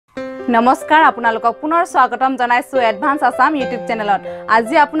নমস্কাৰ আপোনালোকক পুনৰ স্বাগতম জনাইছো এডভান্স আসাম ইউটিউব চেনেলত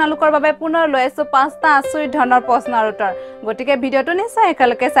আজি আপোনালোকৰ বাবে পুনৰ লৈছো পাঁচটা আচৰিত ধৰণৰ প্ৰশ্নৰ উত্তৰ গতিকে ভিডিওটো নিশ্চয়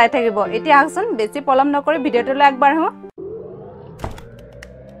একেলগে চাই থাকিব এতিয়া আহকচোন বেছি পলম নকৰি ভিডিওটোলৈ আগবাঢ়ো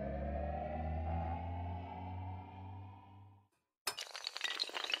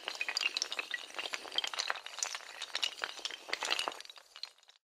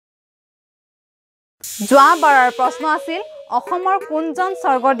যোৱাবাৰৰ প্ৰশ্ন আছিল অসমৰ কোনজন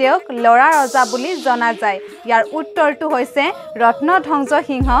স্বৰ্গদেউক লৰা ৰজা বুলি জনা যায় ইয়াৰ উত্তৰটো হৈছে ৰত্নধ্বংস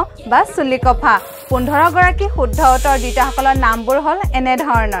সিংহ বা চুলিকফা 15 গৰাকী শুদ্ধ উত্তৰ দিতাসকলৰ নামবোৰ হ'ল এনে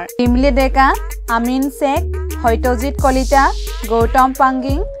ধৰণৰ ইমলি ডেকা আমিন শেখ হৈতজিত কলিতা গৌতম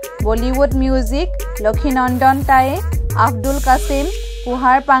পাঙ্গিং বলিউড মিউজিক লক্ষীনন্দন টায়ে আব্দুল কাসিম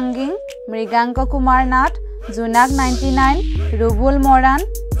কুহাৰ পাঙ্গিং মৃগাংক কুমাৰ নাথ জুনাক 99 ৰুবুল মৰাণ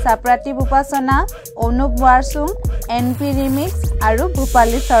সাপ্ৰাতি উপাসনা অনুপ ৱাৰসুং এনপি ৰিমিক্স আৰু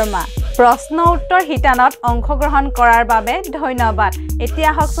ভূপালী শৰ্মা প্ৰশ্ন উত্তৰ হিতানত অংশগ্ৰহণ কৰাৰ বাবে ধন্যবাদ এতিয়া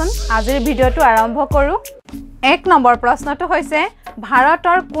আহকচোন আজিৰ ভিডিওটো আৰম্ভ কৰো 1 নম্বৰ প্ৰশ্নটো হৈছে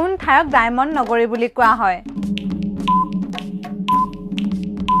ভাৰতৰ কোন ঠাইক ডায়মণ্ড নগৰী বুলি কোৱা হয়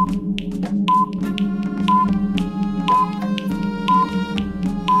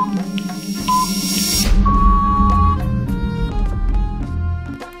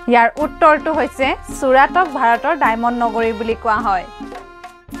ইয়াৰ উত্তৰটো হৈছে সুৰাটক ভাৰতৰ ডায়মণ্ড নগৰী বুলি কোৱা হয়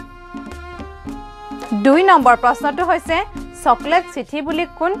 2 নম্বৰ প্ৰশ্নটো হৈছে চকলেট চিঠি বুলি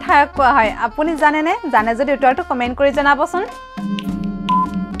কোন ঠাইক কোৱা হয় আপুনি জানেনে জানে যদি উত্তৰটো কমেন্ট কৰি জনাবচোন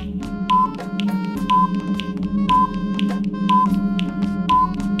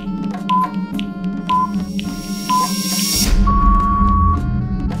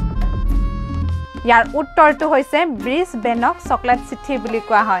ইয়াৰ উত্তৰটো হৈছে ব্ৰিসবেনক চকলেট চিঠি বুলি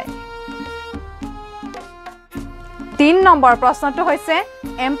কোৱা হয় 3 নম্বৰ প্ৰশ্নটো হৈছে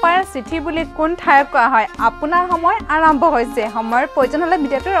এম্পায়াৰ চিঠি বুলি কোন ঠাইক কোৱা হয় আপোনাৰ সময় আৰম্ভ হৈছে সময়ৰ প্ৰয়োজন হলে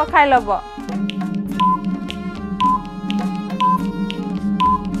ভিডিওটো ৰখাই ল'ব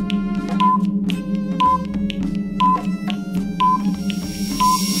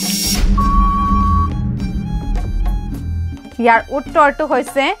ইয়াৰ উত্তৰটো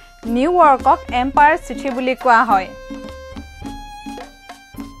হৈছে নিউয়ৰ্কক এম্পায়াৰ চিটি বুলি কোৱা হয়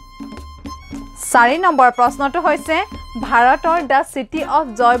 4 নম্বৰ প্ৰশ্নটো হৈছে ভাৰতৰ দা সিটি অফ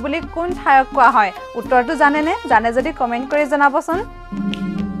জয় বুলি কোন ঠাইক কোৱা হয় উত্তৰটো জানেনে জানে যদি কমেন্ট কৰি জনাবচোন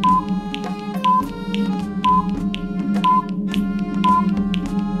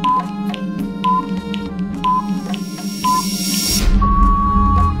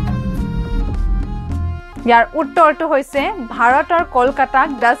ইয়াৰ উত্তৰটো হৈছে ভাৰতৰ কলকাতাক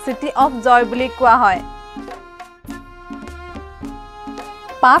দা সিটি অফ জয় বুলি কোৱা হয়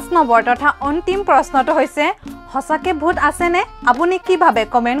 5 নম্বৰ তথা অন্তিম প্ৰশ্নটো হৈছে হসাকে ভূত আছে নে আপুনি কি ভাবে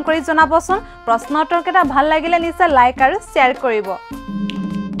কমেন্ট কৰি জনাবচোন প্ৰশ্নটোৰ কেটা ভাল লাগিলে নিশ্চয় লাইক আৰু শেয়াৰ কৰিব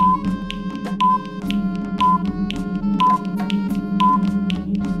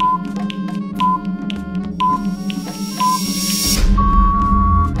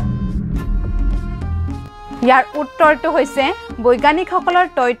ইয়াৰ উত্তৰটো হৈছে বৈজ্ঞানিকসকলৰ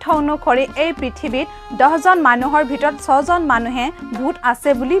তথ্য অনুসৰি এই পৃথিৱীত 10 জন মানুহৰ ভিতৰত 6 জন মানুহে ভূত আছে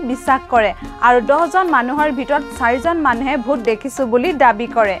বুলি বিশ্বাস কৰে আৰু 10 জন মানুহৰ ভিতৰত 4 জন মানুহে ভূত দেখিছো বুলি দাবী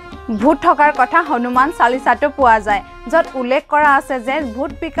কৰে ভূত থকাৰ কথা হনুমান চালিসাটো পোৱা যায় যত উল্লেখ কৰা আছে যে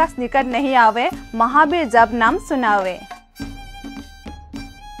ভূত বিকাশ নিকট नहीं आवे মহাবীৰ জব নাম সুনাवे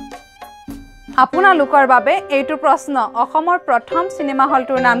আপোনালোকৰ বাবে এইটো প্ৰশ্ন অসমৰ প্ৰথম সিনেমা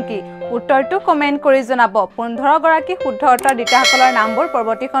হলটোৰ নাম কি উত্তৰটো কমেন্ট কৰি জনাব 15 গৰাকী শুদ্ধ উত্তৰ দিতাসকলৰ নামবোৰ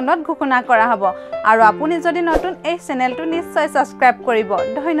পৰৱৰ্তী খণ্ডত ঘোষণা কৰা হ'ব আৰু আপুনি যদি নতুন এই চেনেলটো নিশ্চয় সাবস্ক্ৰাইব কৰিব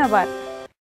ধন্যবাদ